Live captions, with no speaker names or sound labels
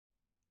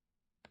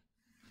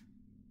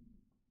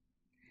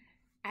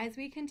As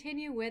we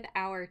continue with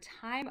our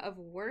time of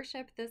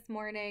worship this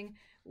morning,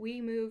 we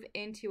move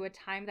into a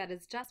time that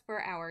is just for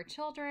our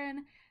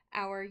children,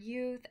 our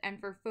youth, and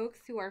for folks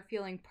who are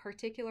feeling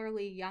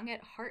particularly young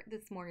at heart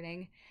this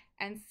morning.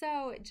 And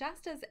so,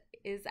 just as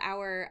is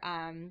our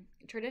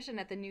tradition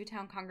at the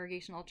Newtown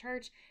Congregational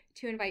Church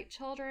to invite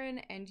children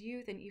and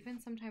youth and even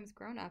sometimes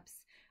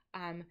grown-ups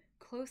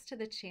close to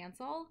the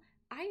chancel,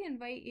 I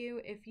invite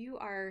you, if you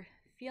are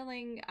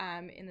feeling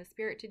in the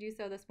spirit to do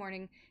so this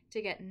morning,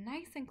 to get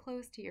nice and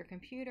close to your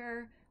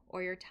computer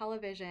or your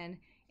television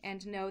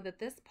and know that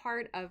this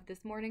part of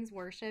this morning's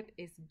worship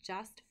is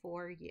just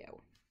for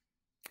you.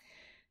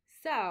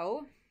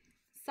 So,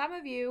 some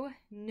of you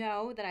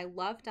know that I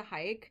love to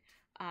hike.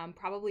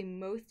 Probably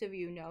most of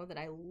you know that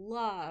I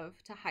love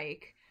to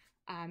hike.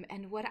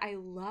 And what I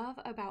love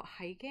about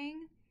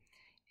hiking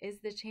is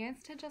the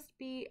chance to just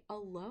be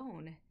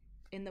alone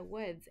in the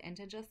woods and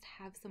to just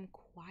have some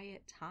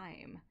quiet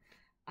time.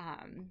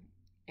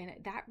 And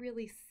that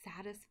really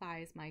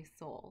satisfies my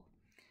soul.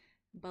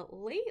 But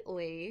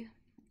lately,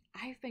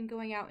 I've been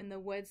going out in the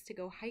woods to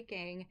go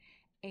hiking,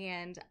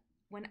 and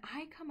when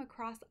I come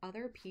across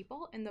other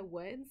people in the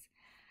woods,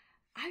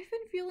 I've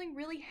been feeling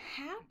really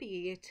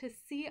happy to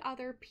see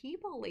other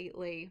people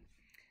lately,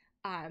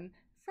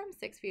 from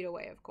 6 feet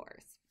away, of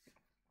course.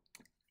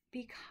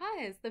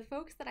 Because the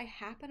folks that I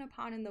happen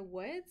upon in the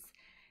woods,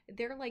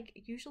 they're like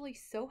usually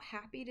so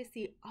happy to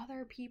see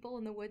other people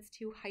in the woods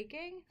too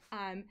hiking.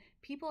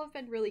 People have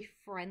been really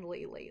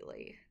friendly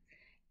lately.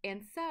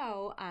 And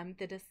so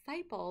the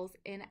disciples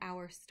in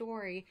our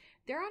story,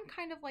 they're on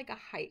kind of like a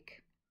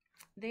hike.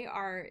 They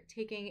are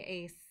taking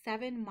a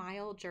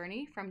 7-mile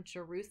journey from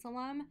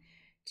Jerusalem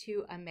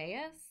to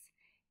Emmaus.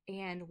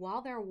 And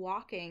while they're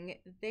walking,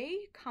 they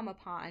come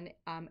upon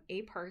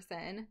a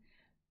person,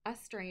 a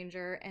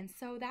stranger. And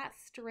so that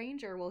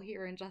stranger, we'll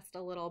hear in just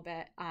a little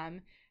bit,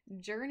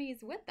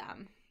 journeys with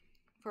them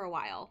for a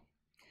while.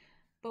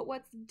 But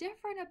what's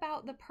different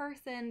about the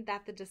person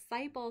that the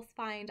disciples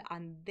find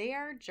on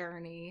their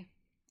journey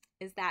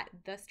is that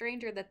the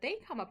stranger that they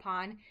come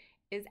upon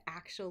is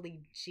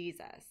actually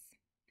Jesus.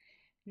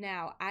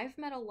 Now, I've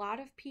met a lot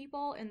of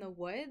people in the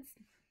woods,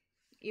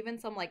 even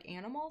some like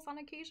animals on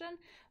occasion,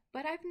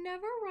 but I've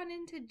never run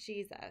into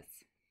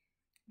Jesus.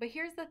 But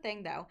here's the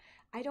thing though,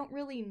 I don't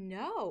really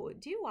know,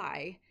 do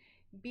I?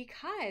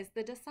 Because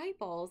the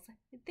disciples,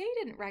 they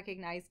didn't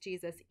recognize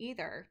Jesus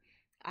either.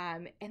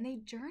 And they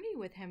journey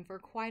with him for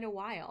quite a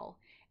while.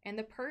 And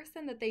the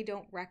person that they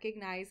don't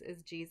recognize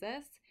as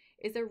Jesus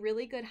is a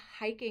really good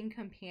hiking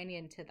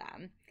companion to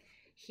them.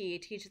 He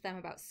teaches them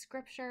about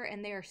scripture,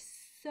 and they are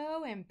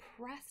so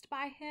impressed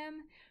by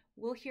him.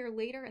 We'll hear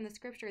later in the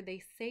scripture,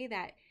 they say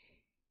that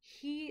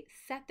he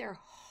set their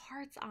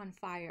hearts on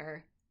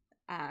fire.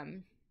 I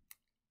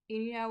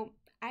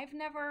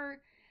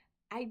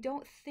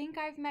don't think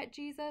I've met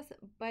Jesus,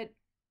 but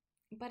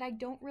I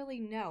don't really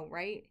know,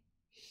 right?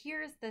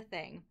 Here's the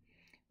thing.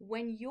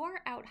 When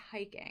you're out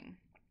hiking,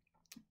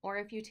 or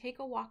if you take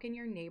a walk in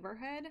your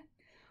neighborhood,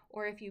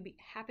 or if you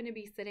happen to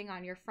be sitting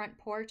on your front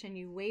porch and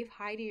you wave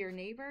hi to your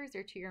neighbors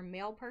or to your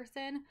mail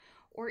person,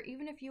 or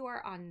even if you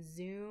are on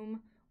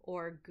Zoom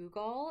or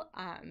Google,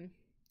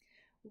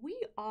 we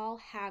all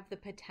have the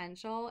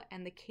potential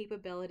and the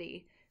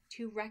capability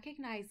to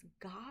recognize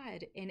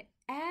God in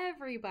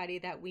everybody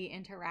that we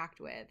interact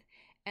with.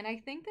 And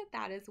I think that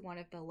that is one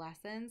of the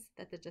lessons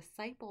that the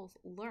disciples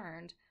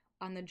learned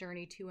on the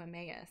journey to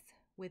Emmaus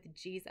with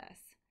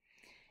Jesus.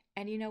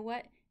 And you know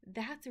what?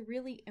 That's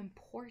really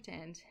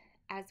important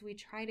as we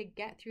try to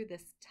get through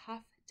this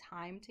tough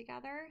time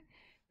together,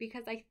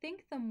 because I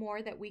think the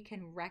more that we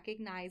can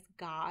recognize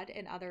God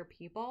in other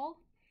people,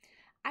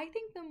 I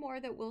think the more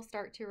that we'll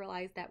start to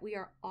realize that we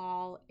are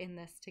all in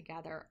this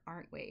together,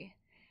 aren't we?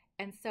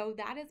 And so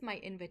that is my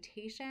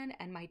invitation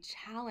and my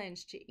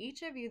challenge to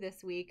each of you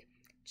this week,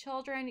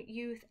 children,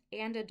 youth,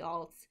 and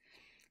adults,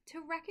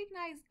 to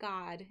recognize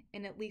God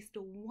in at least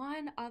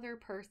one other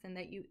person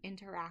that you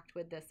interact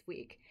with this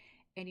week.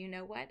 And you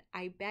know what?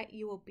 I bet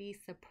you will be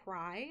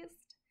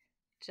surprised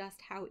just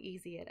how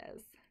easy it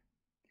is.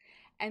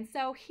 And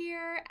so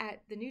here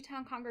at the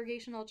Newtown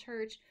Congregational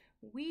Church,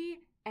 we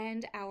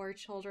end our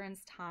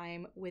children's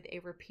time with a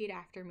repeat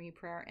after me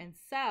prayer. And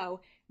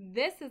so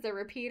this is a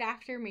repeat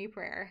after me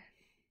prayer.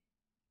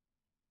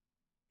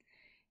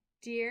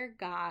 Dear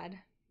God,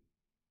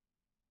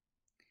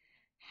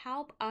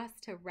 help us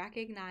to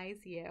recognize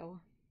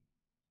you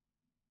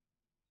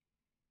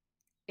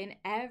in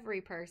every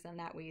person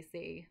that we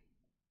see,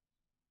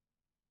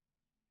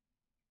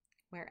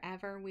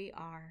 wherever we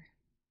are.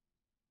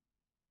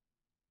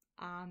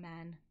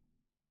 Amen.